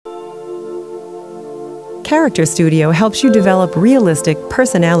Character Studio helps you develop realistic,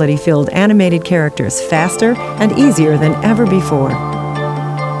 personality-filled animated characters faster and easier than ever before.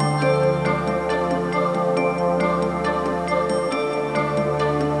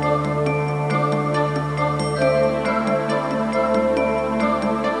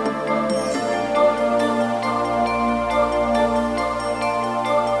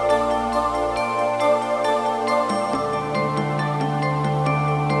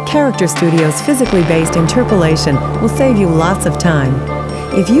 Character Studio's physically based interpolation will save you lots of time.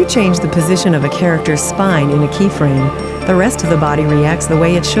 If you change the position of a character's spine in a keyframe, the rest of the body reacts the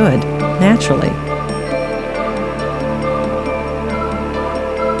way it should, naturally.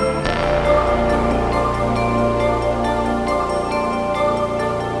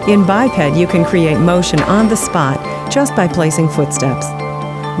 In Biped, you can create motion on the spot just by placing footsteps.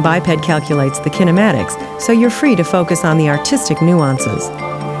 Biped calculates the kinematics, so you're free to focus on the artistic nuances.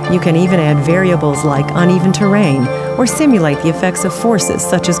 You can even add variables like uneven terrain or simulate the effects of forces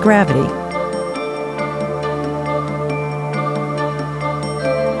such as gravity.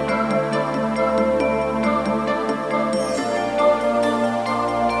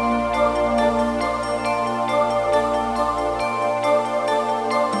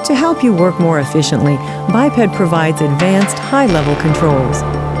 To help you work more efficiently, Biped provides advanced high-level controls.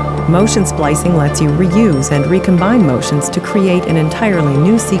 Motion splicing lets you reuse and recombine motions to create an entirely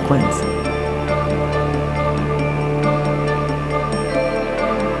new sequence.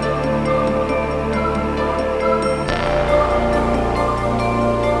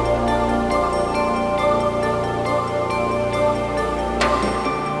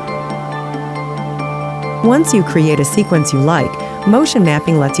 Once you create a sequence you like, motion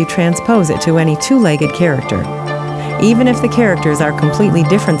mapping lets you transpose it to any two-legged character. Even if the characters are completely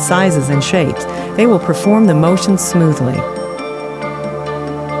different sizes and shapes, they will perform the motions smoothly.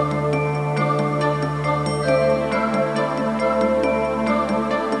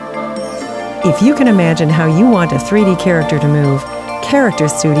 If you can imagine how you want a 3D character to move, Character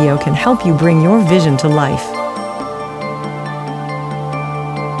Studio can help you bring your vision to life.